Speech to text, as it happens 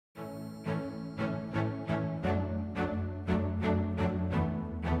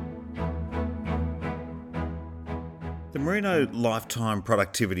The Merino Lifetime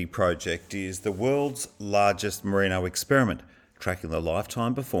Productivity Project is the world's largest merino experiment, tracking the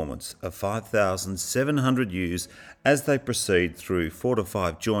lifetime performance of 5,700 ewes as they proceed through 4 to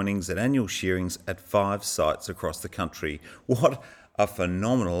 5 joinings and annual shearings at 5 sites across the country. What a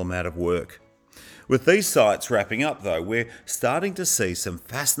phenomenal amount of work. With these sites wrapping up though, we're starting to see some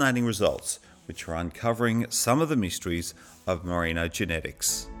fascinating results which are uncovering some of the mysteries of merino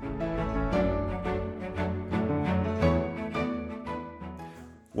genetics.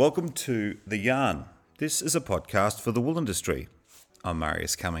 Welcome to The Yarn. This is a podcast for the wool industry. I'm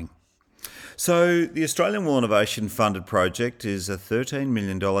Marius Cumming. So, the Australian Wool Innovation Funded Project is a $13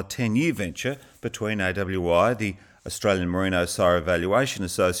 million 10-year venture between AWI, the Australian Merino Sire Evaluation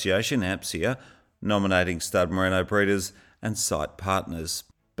Association, AMSEA, nominating stud merino breeders and site partners.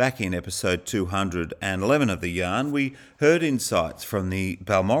 Back in episode 211 of The Yarn, we heard insights from the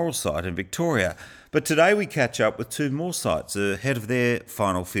Balmoral site in Victoria. But today we catch up with 2 more sites ahead of their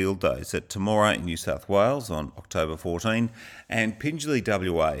final field days at Temora in New South Wales on October 14 and Pingelly,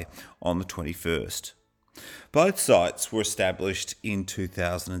 WA on the 21st. Both sites were established in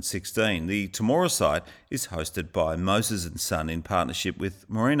 2016. The Temora site is hosted by Moses & Son in partnership with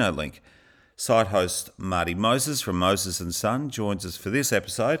MerinoLink. Site host Marty Moses from Moses & Son joins us for this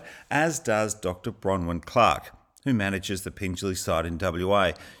episode, as does Dr. Bronwyn Clarke, who manages the Pingelly site in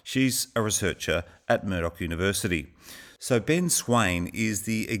WA. She's a researcher at Murdoch University. So Ben Swain is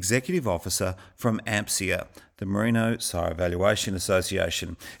the Executive Officer from AMSEA, the Merino Sire Evaluation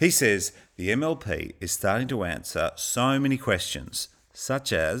Association. He says the MLP is starting to answer so many questions,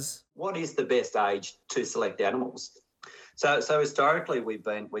 such as, what is the best age to select animals? So historically, we've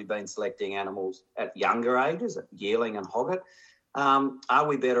been selecting animals at younger ages, at yearling and hogget. Are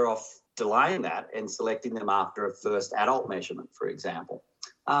we better off delaying that and selecting them after a first adult measurement, for example?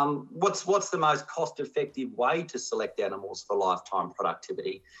 What's the most cost-effective way to select animals for lifetime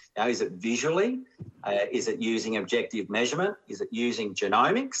productivity? Now, is it visually? Is it using objective measurement? Is it using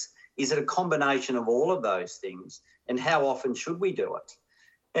genomics? Is it a combination of all of those things? And how often should we do it?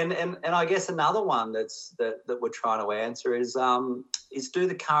 And I guess another one that we're trying to answer is do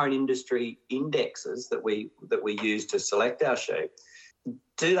the current industry indexes that we use to select our sheep,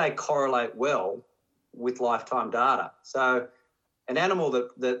 do they correlate well with lifetime data? So an animal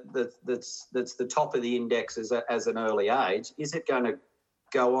that's the top of the index as an early age, is it going to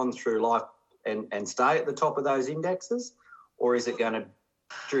go on through life and stay at the top of those indexes, or is it going to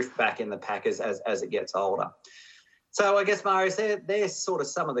drift back in the pack as it gets older? So I guess, Marius, they're sort of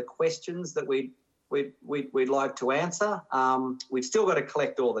some of the questions that we'd like to answer. We've still got to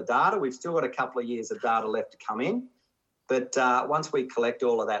collect all the data. We've still got a couple of years of data left to come in. But once we collect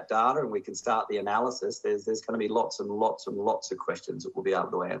all of that data and we can start the analysis, there's going to be lots and lots and lots of questions that we'll be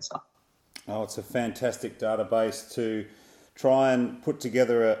able to answer. Oh, it's a fantastic database to try and put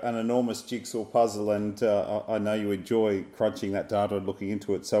together an enormous jigsaw puzzle, and I know you enjoy crunching that data and looking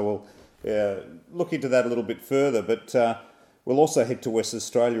into it. So we'll look into that a little bit further, but we'll also head to West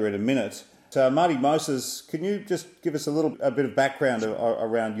Australia in a minute. Marty Moses, can you just give us a bit of background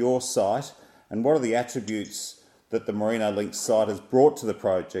around your site, and what are the attributes that the MerinoLink site has brought to the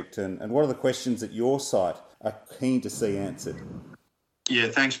project, and what are the questions that your site are keen to see answered? Yeah,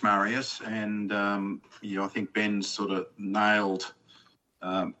 thanks, Marius. And I think Ben's sort of nailed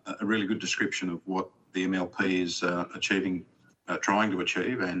a really good description of what the MLP is trying to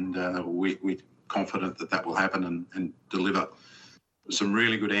achieve, and we're confident that will happen and deliver some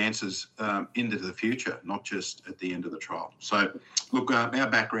really good answers into the future, not just at the end of the trial. So, look, our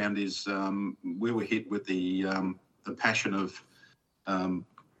background is we were hit with the passion of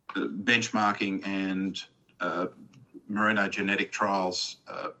benchmarking and merino genetic trials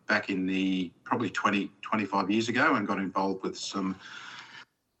back in the probably 25 years ago, and got involved with some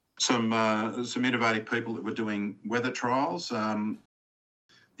innovative people that were doing weather trials. The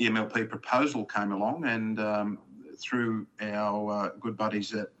MLP proposal came along, and through our good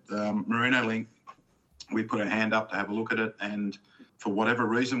buddies at MerinoLink, we put our hand up to have a look at it, and for whatever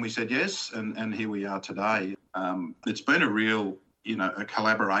reason we said yes, and here we are today. It's been a real, a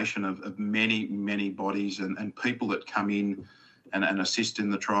collaboration of many, many bodies and people that come in and assist in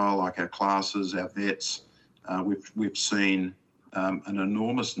the trial, like our classes, our vets. We've seen an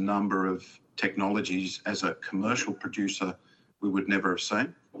enormous number of technologies as a commercial producer we would never have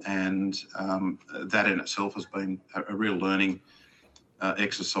seen, and that in itself has been a real learning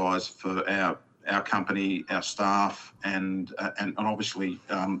exercise for our company, our staff, and obviously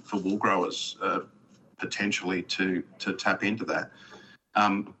for wool growers potentially to tap into that.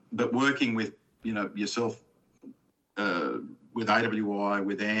 But working with yourself, with AWI,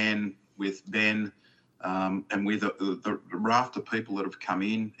 with Anne, with Ben, And with the raft of people that have come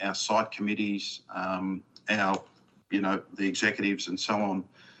in, our site committees, the executives and so on,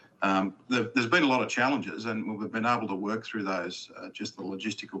 there's been a lot of challenges, and we've been able to work through those, just the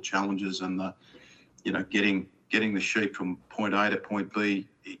logistical challenges and getting the sheep from point A to point B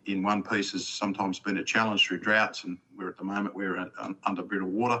in one piece has sometimes been a challenge through droughts, and at the moment we're under brittle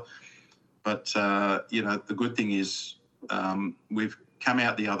water. But, the good thing is we've come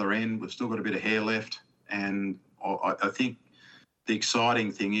out the other end. We've still got a bit of hair left, and I think the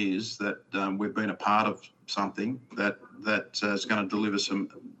exciting thing is that we've been a part of something that is going to deliver some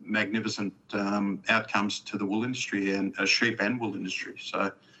magnificent outcomes to the wool industry and sheep and wool industry.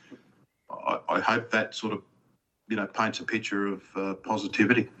 So I hope that sort of paints a picture of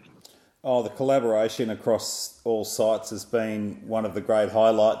positivity. Oh, the collaboration across all sites has been one of the great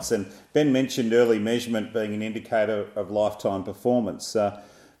highlights. And Ben mentioned early measurement being an indicator of lifetime performance.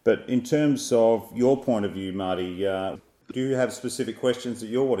 But in terms of your point of view, Marty, do you have specific questions that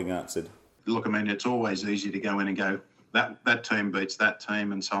you're wanting answered? Look, I mean, it's always easy to go in and go, that team beats that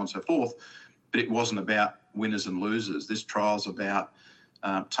team and so on and so forth. But it wasn't about winners and losers. This trial's about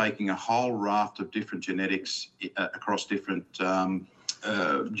taking a whole raft of different genetics across different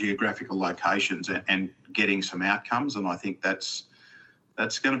geographical locations and getting some outcomes. And I think that's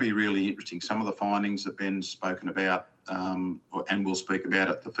going to be really interesting. Some of the findings that Ben's spoken about and we'll speak about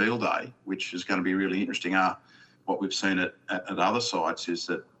at the field day, which is going to be really interesting, are what we've seen at other sites is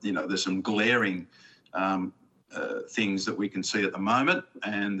that, there's some glaring things that we can see at the moment,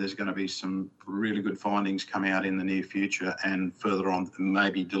 and there's going to be some really good findings come out in the near future and further on,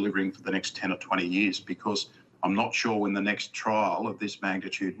 maybe delivering for the next 10 or 20 years, because I'm not sure when the next trial of this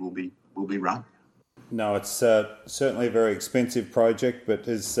magnitude will be run. No, it's certainly a very expensive project, but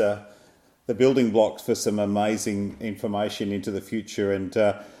is the building blocks for some amazing information into the future. And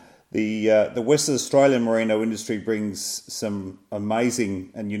the Western Australian merino industry brings some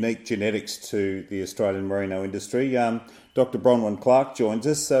amazing and unique genetics to the Australian merino industry. Dr. Bronwyn Clarke joins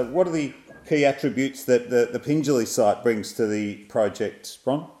us. What are the key attributes that the Pingelly site brings to the project,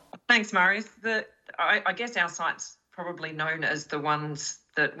 Bron? Thanks, Marius. I guess our site's probably known as the ones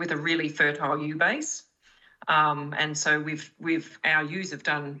that with a really fertile ewe base, and so our ewes have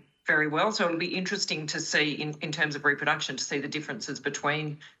done very well. So it'll be interesting to see in terms of reproduction to see the differences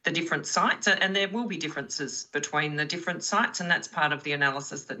between the different sites, and there will be differences between the different sites, and that's part of the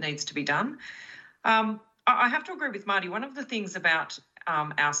analysis that needs to be done. I have to agree with Marty. One of the things about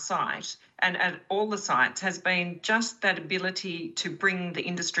our site and at all the sites has been just that ability to bring the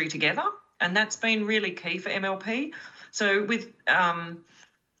industry together. And that's been really key for MLP. So with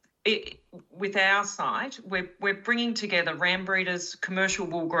our site, we're bringing together ram breeders, commercial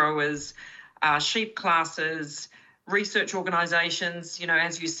wool growers, sheep classes, research organisations.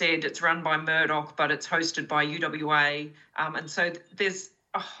 As you said, it's run by Murdoch, but it's hosted by UWA. And so there's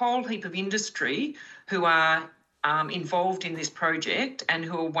a whole heap of industry who are involved in this project and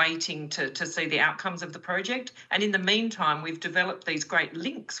who are waiting to see the outcomes of the project. And in the meantime, we've developed these great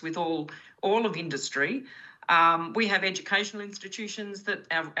links with all of industry. We have educational institutions that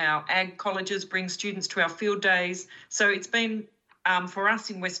our ag colleges bring students to our field days. So it's been, for us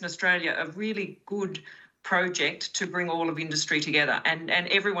in Western Australia, a really good project to bring all of industry together. And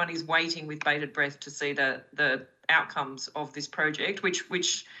everyone is waiting with bated breath to see the outcomes of this project, which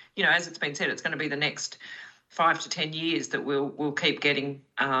as it's been said, it's going to be the next 5 to 10 years that we'll keep getting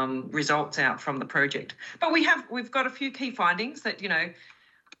results out from the project. But we've got a few key findings that,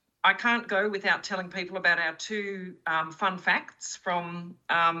 I can't go without telling people about our two fun facts from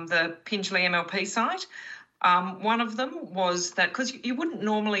the Pingelly MLP site. One of them was that because you wouldn't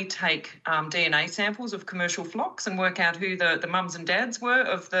normally take DNA samples of commercial flocks and work out who the mums and dads were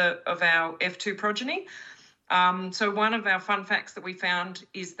of our F2 progeny. So one of our fun facts that we found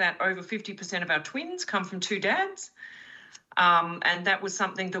is that over 50% of our twins come from two dads. And that was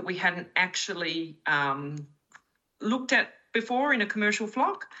something that we hadn't actually looked at before in a commercial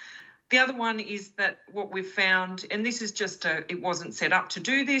flock. The other one is that what we've found, and this is just it wasn't set up to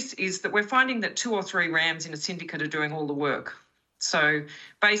do this, is that we're finding that 2 or 3 rams in a syndicate are doing all the work. So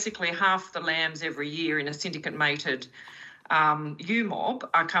basically half the lambs every year in a syndicate mated ewe mob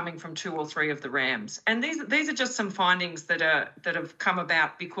are coming from 2 or 3 of the rams. And these are just some findings that have come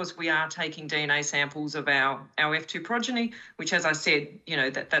about because we are taking DNA samples of our F2 progeny, which, as I said,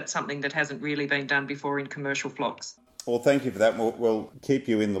 that's something that hasn't really been done before in commercial flocks. Well, thank you for that. We'll keep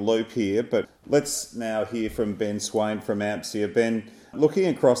you in the loop here, but let's now hear from Ben Swain from AMSEA. Ben, looking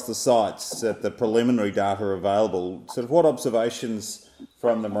across the sites at the preliminary data available, sort of what observations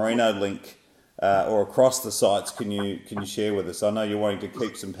from the MerinoLink or across the sites can you share with us? I know you're wanting to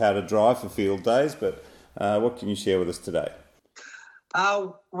keep some powder dry for field days, but What can you share with us today?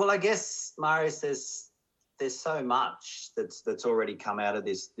 Well, I guess, Marius, there's so much that's already come out of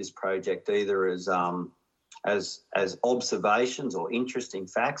this project, either as observations or interesting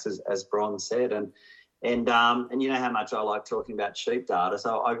facts, as Bron said, and you know how much I like talking about sheep data,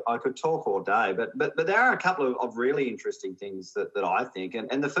 so I could talk all day, but there are a couple of really interesting things that I think,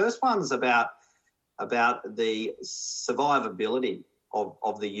 and the first one's about the survivability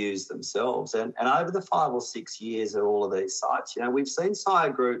of the ewes themselves, and over the 5 or 6 years at all of these sites, you know, we've seen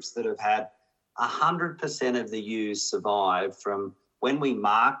sire groups that have had 100% of the ewes survive from when we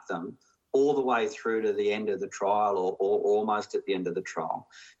mark them all the way through to the end of the trial or almost at the end of the trial,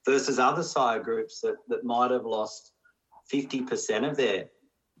 versus other sire groups that might have lost 50% of their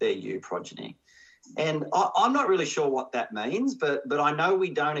ewe progeny. And I'm not really sure what that means, but I know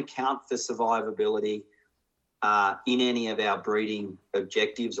we don't account for survivability in any of our breeding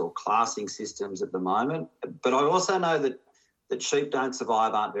objectives or classing systems at the moment. But I also know that sheep don't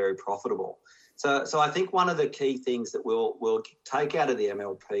survive aren't very profitable. So I think one of the key things that we'll take out of the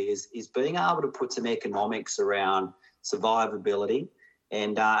MLP is being able to put some economics around survivability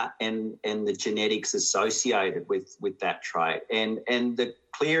and the genetics associated with that trait. And the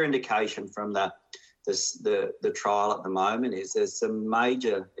clear indication from the trial at the moment is there's some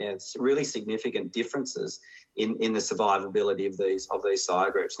major, really significant differences in the survivability of these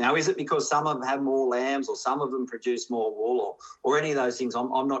sire groups. Now, is it because some of them have more lambs or some of them produce more wool or any of those things?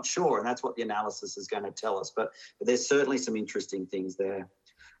 I'm not sure, and that's what the analysis is going to tell us. But there's certainly some interesting things there.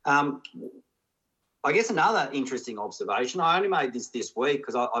 I guess another interesting observation, I only made this week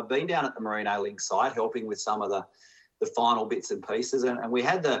because I've been down at the MerinoLink site helping with some of the final bits and pieces, and we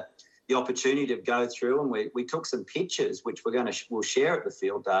had the opportunity to go through and we took some pictures which we'll share at the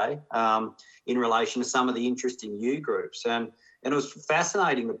field day in relation to some of the interesting ewe groups, and it was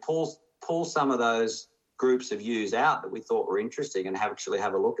fascinating to pull some of those groups of ewes out that we thought were interesting and actually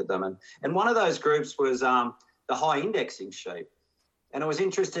have a look at them, and one of those groups was the high indexing sheep, and it was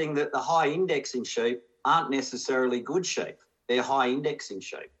interesting that the high indexing sheep aren't necessarily good sheep, they're high indexing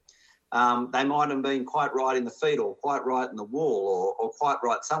sheep. They might have been quite right in the feed or quite right in the wool or quite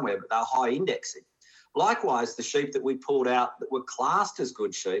right somewhere, but they're high indexing. Likewise, the sheep that we pulled out that were classed as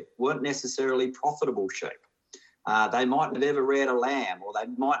good sheep weren't necessarily profitable sheep. They mightn't have ever reared a lamb, or they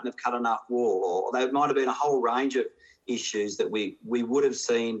mightn't have cut enough wool, or there might have been a whole range of issues that we would have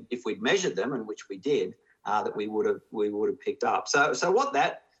seen if we'd measured them, and which we did, that we would have picked up. So what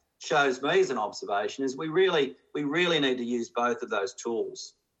that shows me as an observation is we really need to use both of those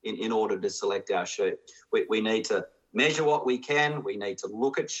tools in order to select our sheep. We need to measure what we can, we need to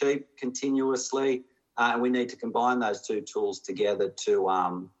look at sheep continuously, and we need to combine those two tools together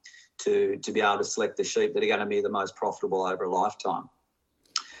to be able to select the sheep that are going to be the most profitable over a lifetime.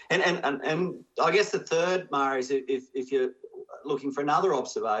 And I guess the third, Mara, is if you're looking for another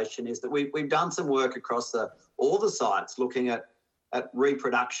observation, is that we've done some work across all the sites looking at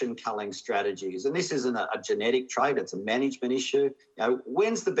reproduction culling strategies. And this isn't a genetic trait, it's a management issue. You know,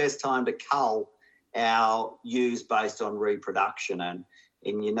 when's the best time to cull our ewes based on reproduction? And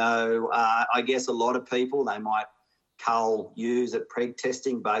you know, I guess a lot of people, they might cull ewes at preg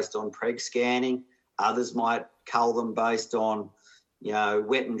testing based on preg scanning. Others might cull them based on, you know,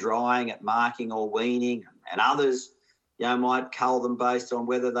 wet and drying at marking or weaning. And others, you know, might cull them based on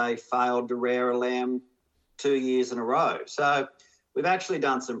whether they failed to rear a lamb 2 years in a row. So we've actually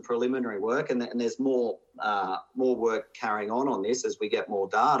done some preliminary work, and there's more work carrying on this as we get more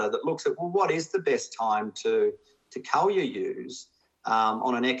data that looks at, well, what is the best time to cull your ewes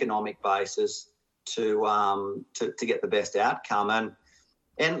on an economic basis to get the best outcome.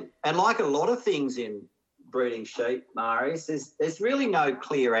 And like a lot of things in breeding sheep, Marius, there's really no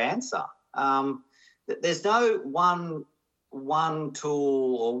clear answer. There's no one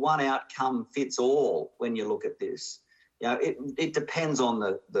tool or one outcome fits all when you look at this. You know, it depends on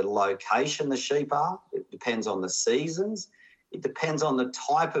the location the sheep are. It depends on the seasons. It depends on the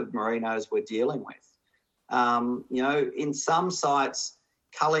type of merinos we're dealing with. You know, in some sites,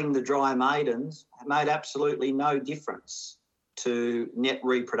 culling the dry maidens made absolutely no difference to net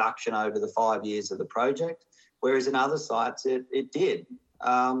reproduction over the 5 years of the project, whereas in other sites it did.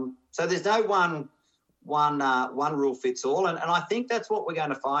 So there's no one rule fits all, and I think that's what we're going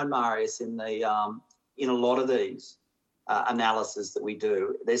to find, Marius, in a lot of these analysis that we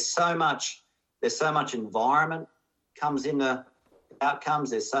do. There's so much environment comes into outcomes.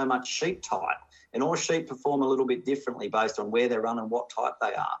 There's so much sheep type, and all sheep perform a little bit differently based on where they're run and what type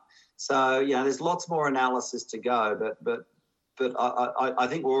they are. So, you know, there's lots more analysis to go, but I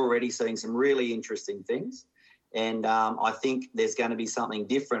think we're already seeing some really interesting things, and I think there's going to be something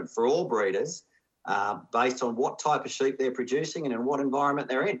different for all breeders based on what type of sheep they're producing and in what environment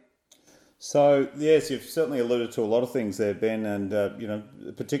they're in. So, yes, you've certainly alluded to a lot of things there, Ben, and,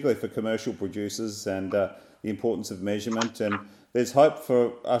 particularly for commercial producers and the importance of measurement. And there's hope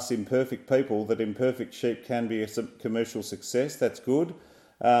for us imperfect people that imperfect sheep can be a commercial success. That's good.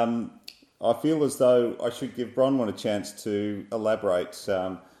 I feel as though I should give Bronwyn a chance to elaborate,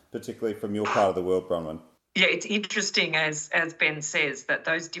 particularly from your part of the world, Bronwyn. Yeah, it's interesting, as Ben says, that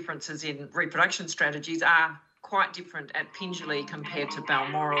those differences in reproduction strategies are quite different at Pingelly compared to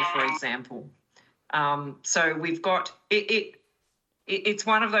Balmoral, for example. So we've got it's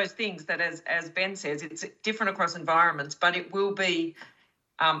one of those things that, as Ben says, it's different across environments, but it will be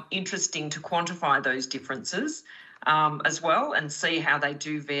interesting to quantify those differences as well and see how they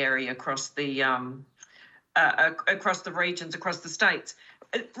do vary across the regions, across the states.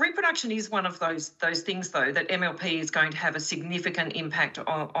 Reproduction is one of those things, though, that MLP is going to have a significant impact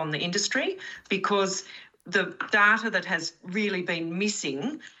on the industry, because the data that has really been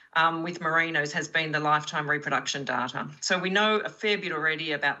missing with merinos has been the lifetime reproduction data. So we know a fair bit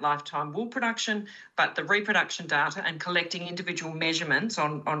already about lifetime wool production, but the reproduction data and collecting individual measurements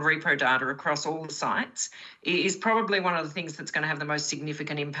on repro data across all the sites is probably one of the things that's going to have the most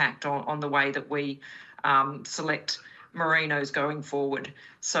significant impact on the way that we select merinos going forward.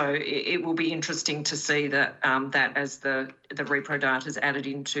 So it will be interesting to see that as the repro data is added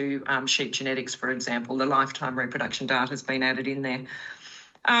into sheep genetics, for example, the lifetime reproduction data has been added in there.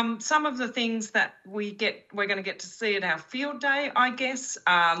 Some of the things that we're going to get to see at our field day, I guess,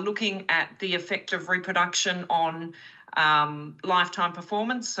 are looking at the effect of reproduction on lifetime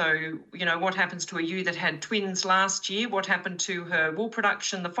performance. So, what happens to a ewe that had twins last year, what happened to her wool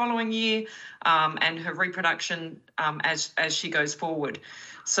production the following year, and her reproduction as she goes forward.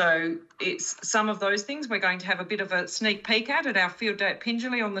 So it's some of those things we're going to have a bit of a sneak peek at our field day at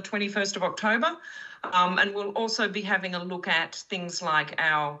Pingelly on the 21st of October. And we'll also be having a look at things like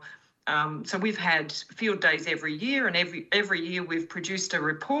our so we've had field days every year, and every year we've produced a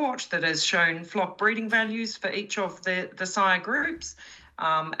report that has shown flock breeding values for each of the sire groups.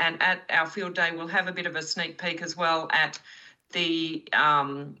 And at our field day, we'll have a bit of a sneak peek as well at the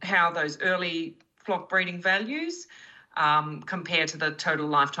how those early flock breeding values compare to the total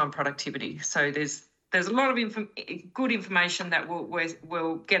lifetime productivity. So there's a lot of good information that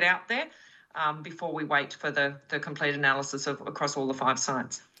we'll get out there before we wait for the complete analysis across all the 5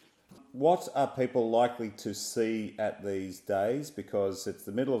 sites. What are people likely to see at these days? Because it's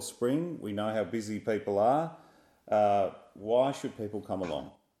the middle of spring, we know how busy people are. Why should people come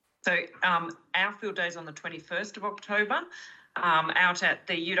along? So our field day is on the 21st of October out at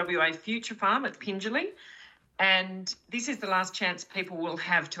the UWA Future Farm at Pingelly. And this is the last chance people will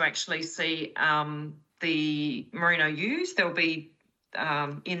have to actually see the merino ewes. They'll be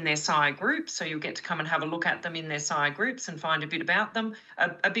in their sire groups, so you'll get to come and have a look at them in their sire groups and find a bit about them,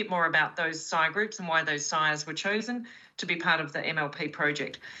 a bit more about those sire groups and why those sires were chosen to be part of the MLP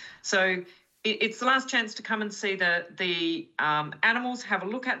project. So it's the last chance to come and see the animals, have a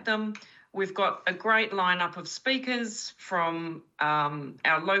look at them. We've got a great lineup of speakers from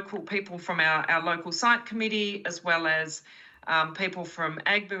our local people from our local site committee, as well as people from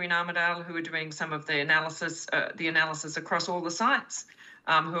AGBU in Armidale who are doing some of the analysis across all the sites,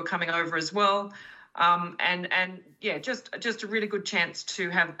 who are coming over as well. Just a really good chance to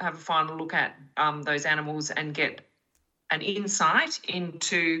have a final look at those animals and get an insight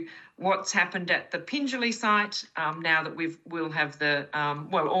into what's happened at the Pingelly site now that we'll have the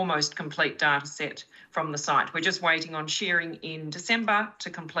almost complete data set from the site. We're just waiting on shearing in December to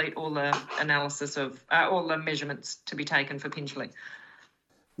complete all the analysis of all the measurements to be taken for Pingelly.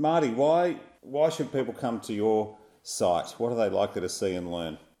 Marty, why should people come to your site? What are they likely to see and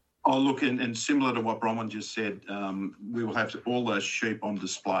learn? Oh, look, and similar to what Bronwyn just said, we will have all those sheep on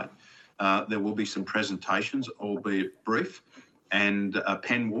display. There will be some presentations, albeit brief, and a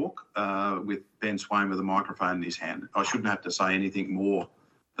pen walk with Ben Swain with a microphone in his hand. I shouldn't have to say anything more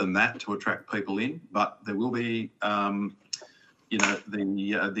than that to attract people in, but there will be,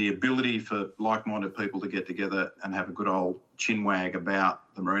 the ability for like-minded people to get together and have a good old chinwag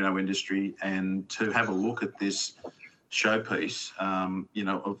about the merino industry and to have a look at this showpiece,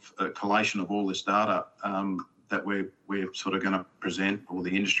 of a collation of all this data that we're sort of going to present, or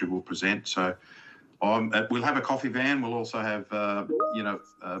the industry will present. So we'll have a coffee van. We'll also have,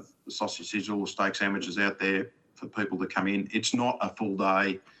 sausage sizzle or steak sandwiches out there for people to come in. It's not a full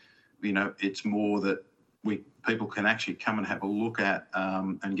day. It's more that people can actually come and have a look at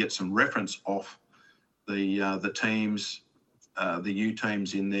and get some reference off the teams the ewe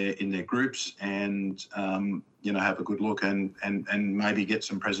teams in their groups and have a good look and maybe get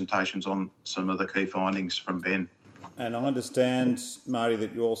some presentations on some of the key findings from Ben. And I understand, Marty,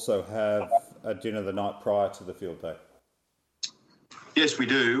 that you also have a dinner the night prior to the field day. Yes, we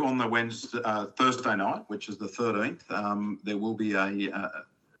do. On the Thursday night, which is the 13th, there will be a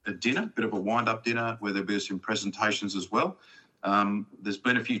dinner, a bit of a wind-up dinner where there'll be some presentations as well. There's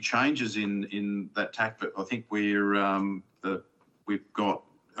been a few changes in that tack, but I think we've got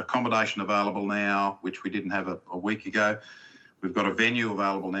accommodation available now, which we didn't have a week ago. We've got a venue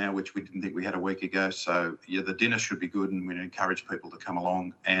available now, which we didn't think we had a week ago. So, the dinner should be good, and we encourage people to come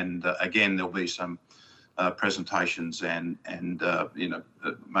along. And again, there'll be some presentations and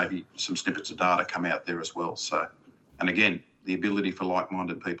maybe some snippets of data come out there as well. So, and again, the ability for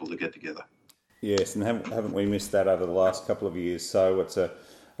like-minded people to get together. Yes, and haven't we missed that over the last couple of years? So it's a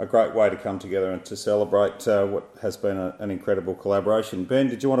great way to come together and to celebrate what has been an incredible collaboration. Ben,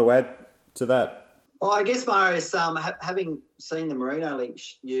 did you want to add to that? Well, I guess, Marius, having seen the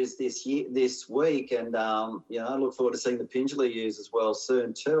MerinoLink ewes this week, and I look forward to seeing the Pingelly ewes as well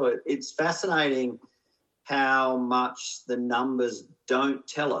soon too. It's fascinating how much the numbers don't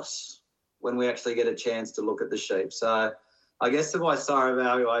tell us when we actually get a chance to look at the sheep. So I guess the sire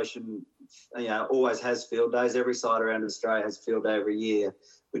evaluation, always has field days. Every site around Australia has field day every year,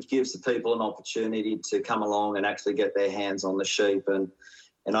 which gives the people an opportunity to come along and actually get their hands on the sheep. And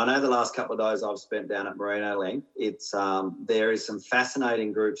I know the last couple of days I've spent down at MerinoLink, there is some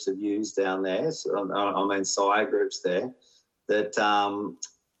fascinating groups of ewes down there. So, sire groups there that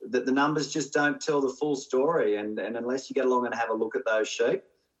the numbers just don't tell the full story. And unless you get along and have a look at those sheep,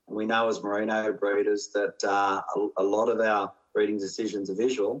 and we know as merino breeders that a lot of our breeding decisions are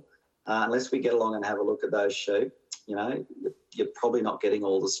visual. Unless we get along and have a look at those sheep, you're probably not getting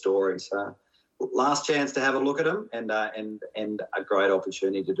all the story. So, last chance to have a look at them, and a great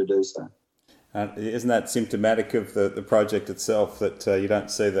opportunity to do so. Isn't that symptomatic of the project itself, that you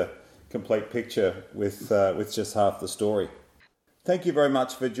don't see the complete picture with just half the story? Thank you very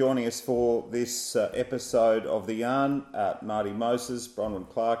much for joining us for this episode of The Yarn. Marty Moses, Bronwyn,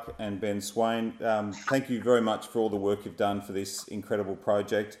 Clarke and Ben Swain. Thank you very much for all the work you've done for this incredible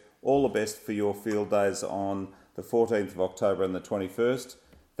project. All the best for your field days on the 14th of October and the 21st.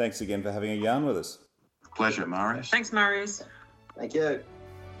 Thanks again for having a yarn with us. Pleasure, Marius. Thanks, Marius. Thank you.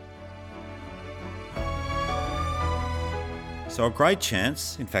 So a great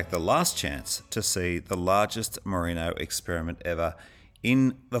chance, in fact the last chance, to see the largest merino experiment ever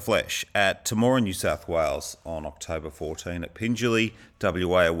in the flesh at Temora, New South Wales on October 14, at Pingelly,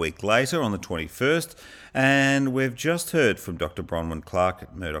 WA a week later on the 21st. And we've just heard from Dr. Bronwyn Clarke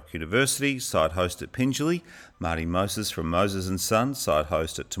at Murdoch University, site host at Pingelly, Marty Moses from Moses & Son, site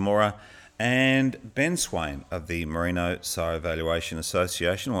host at Temora, and Ben Swain of the Merino Sire Evaluation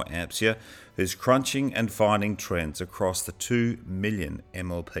Association, or AMSEA, who's crunching and finding trends across the 2 million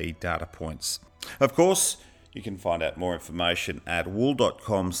MLP data points. Of course, you can find out more information at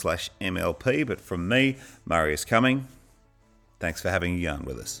wool.com/MLP, but from me, Marius Cumming, thanks for having a yarn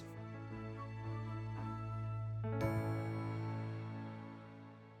with us.